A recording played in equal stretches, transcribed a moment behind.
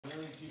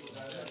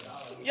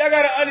Y'all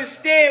gotta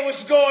understand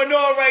what's going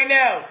on right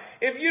now.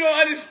 If you don't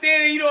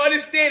understand it, you don't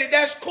understand it.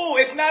 That's cool.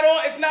 It's not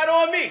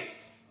on me.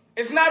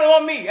 It's not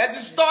on me. At the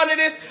start of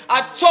this,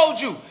 I told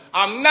you,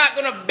 I'm not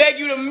gonna beg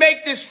you to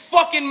make this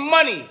fucking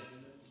money.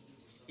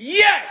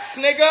 Yes,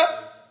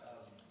 nigga.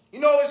 You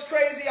know what's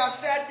crazy? I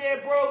sat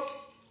there,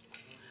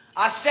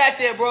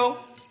 bro.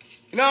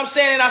 You know what I'm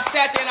saying? And I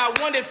sat there and I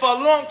wondered for a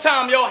long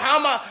time, yo, how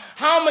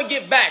am I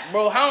get back,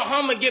 bro? How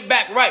am I get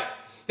back right?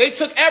 They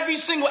took every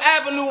single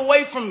avenue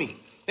away from me.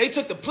 They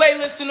took the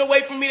playlisting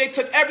away from me. They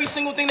took every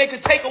single thing they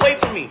could take away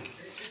from me.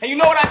 And you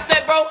know what I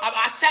said, bro?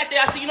 I sat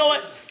there. I said, you know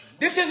what?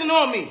 This isn't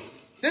on me.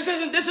 This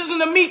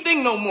isn't a me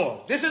thing no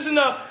more. This isn't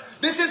a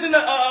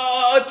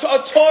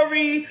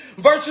Tory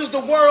versus the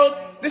world.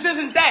 This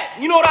isn't that.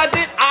 You know what I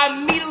did?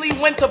 I immediately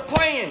went to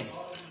praying.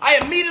 I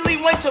immediately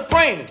went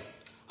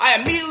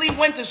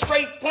to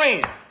straight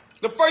praying.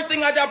 The first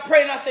thing I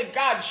prayed, and I said,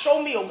 God,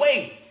 show me a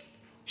way.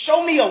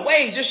 Show me a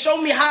way. Just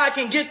show me how I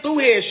can get through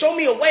here. Show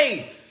me a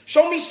way.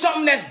 Show me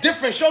something that's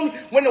different. Show me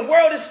when the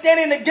world is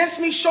standing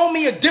against me, show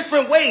me a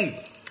different way.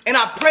 And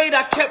I prayed,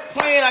 I kept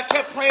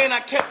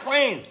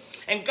praying.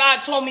 And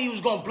God told me he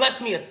was going to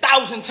bless me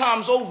 1,000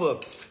 times over.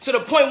 To the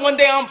point one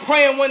day I'm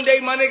praying my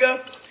nigga.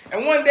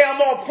 And one day I'm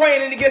all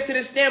praying and it gets to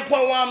this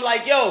standpoint where I'm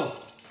like, yo,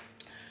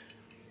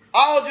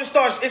 I'll just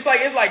start, it's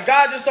like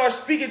God just starts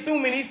speaking through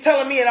me and he's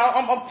telling me, and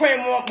I'm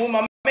praying with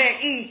my man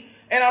E,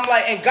 and I'm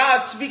like, and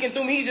God's speaking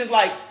through me, he's just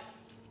like,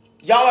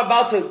 y'all are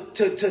about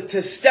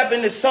to step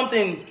into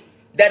something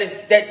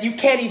that you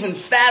can't even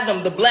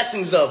fathom the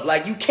blessings of.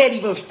 Like, you can't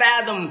even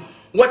fathom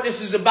what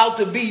this is about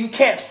to be. You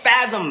can't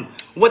fathom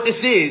what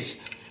this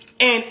is.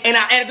 And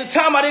at the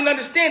time I didn't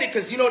understand it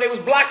because, you know, they was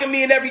blocking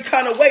me in every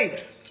kind of way.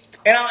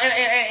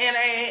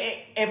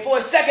 And for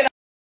a second,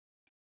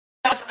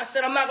 I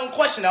said, I'm not going to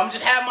question it. I'm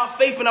just have my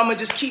faith and I'm going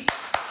to keep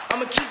going.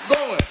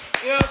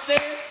 You know what I'm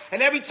saying?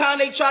 And every time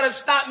they try to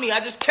stop me, I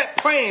just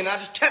kept praying. I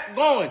just kept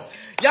going.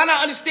 Y'all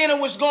not understanding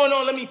what's going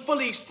on. Let me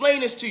fully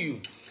explain this to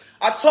you.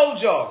 I told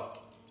y'all,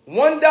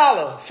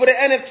 $1 for the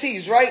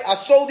Nft'S, right? I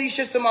sold these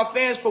shits to my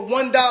fans for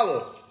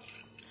 $1.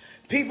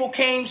 People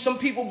came, some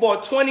people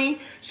bought 20,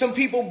 some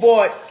people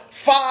bought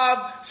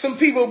 5, some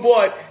people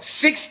bought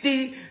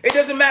 60. It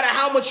doesn't matter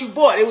how much you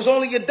bought. It was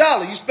only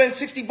 $1. You spent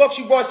 $60,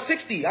 you bought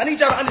 60. I need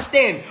y'all to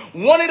understand.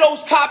 One of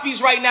those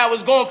copies right now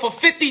is going for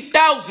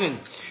 50,000,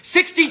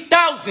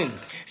 60,000,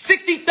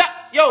 60,000.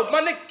 Yo,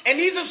 my nigga, and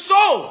these are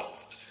sold.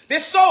 They're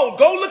sold.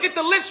 Go look at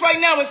the list right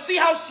now and see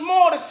how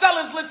small the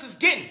sellers list is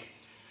getting.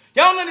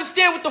 Y'all don't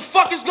understand what the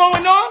fuck is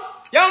going on?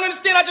 Y'all don't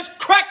understand I just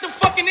cracked the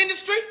fucking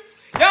industry?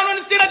 Y'all don't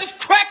understand I just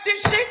cracked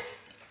this shit?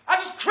 I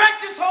just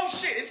cracked this whole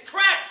shit. It's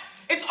cracked.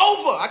 It's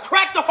over. I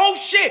cracked the whole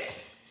shit.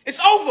 It's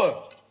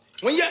over.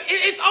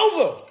 It's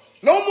over.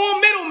 No more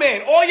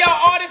middleman. All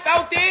y'all artists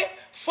out there,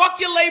 fuck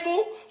your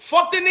label.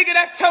 Fuck the nigga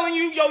that's telling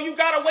you, yo, you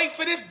gotta wait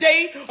for this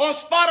day on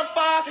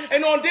Spotify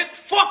and on this.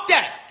 Fuck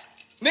that.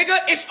 Nigga,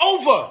 it's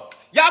over.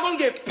 Y'all gonna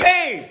get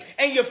paid.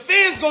 And your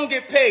fans gonna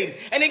get paid.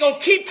 And they gonna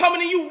keep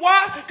coming to you.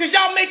 Why? Because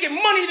y'all making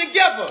money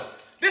together.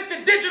 This the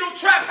digital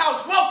trap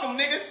house. Welcome,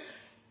 niggas.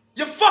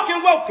 You're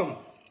fucking welcome.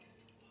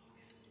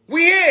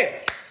 We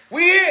here.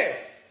 We here.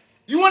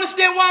 You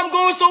understand why I'm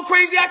going so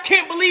crazy? I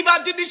can't believe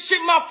I did this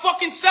shit my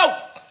fucking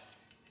self.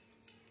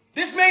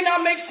 This may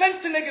not make sense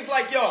to niggas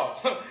like y'all.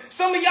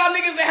 Some of y'all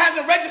niggas, it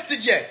hasn't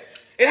registered yet.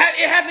 It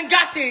hasn't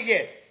got there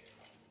yet.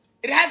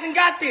 It hasn't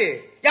got there.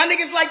 Y'all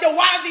niggas like, yo,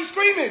 why is he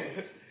screaming?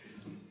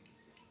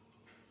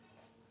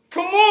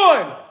 Come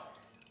on.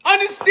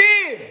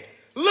 Understand.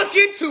 Look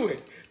into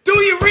it. Do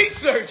your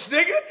research,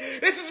 nigga.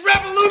 This is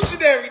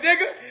revolutionary,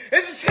 nigga.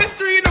 This is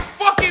history in the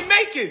fucking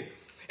making.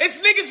 It's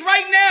niggas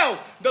right now.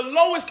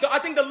 I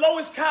think the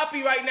lowest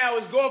copy right now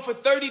is going for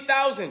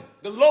 30,000.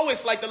 The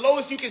lowest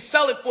you can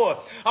sell it for.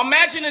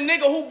 Imagine a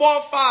nigga who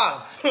bought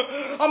 5.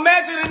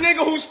 Imagine a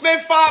nigga who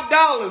spent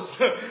 $5.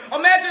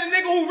 Imagine a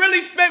nigga who really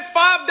spent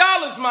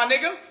 $5, my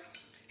nigga.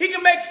 He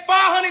can make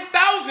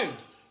 500,000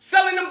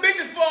 selling them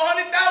bitches for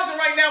 100,000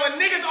 right now, and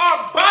niggas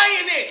are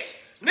buying it,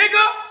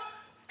 nigga.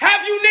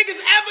 Have you niggas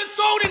ever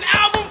sold an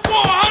album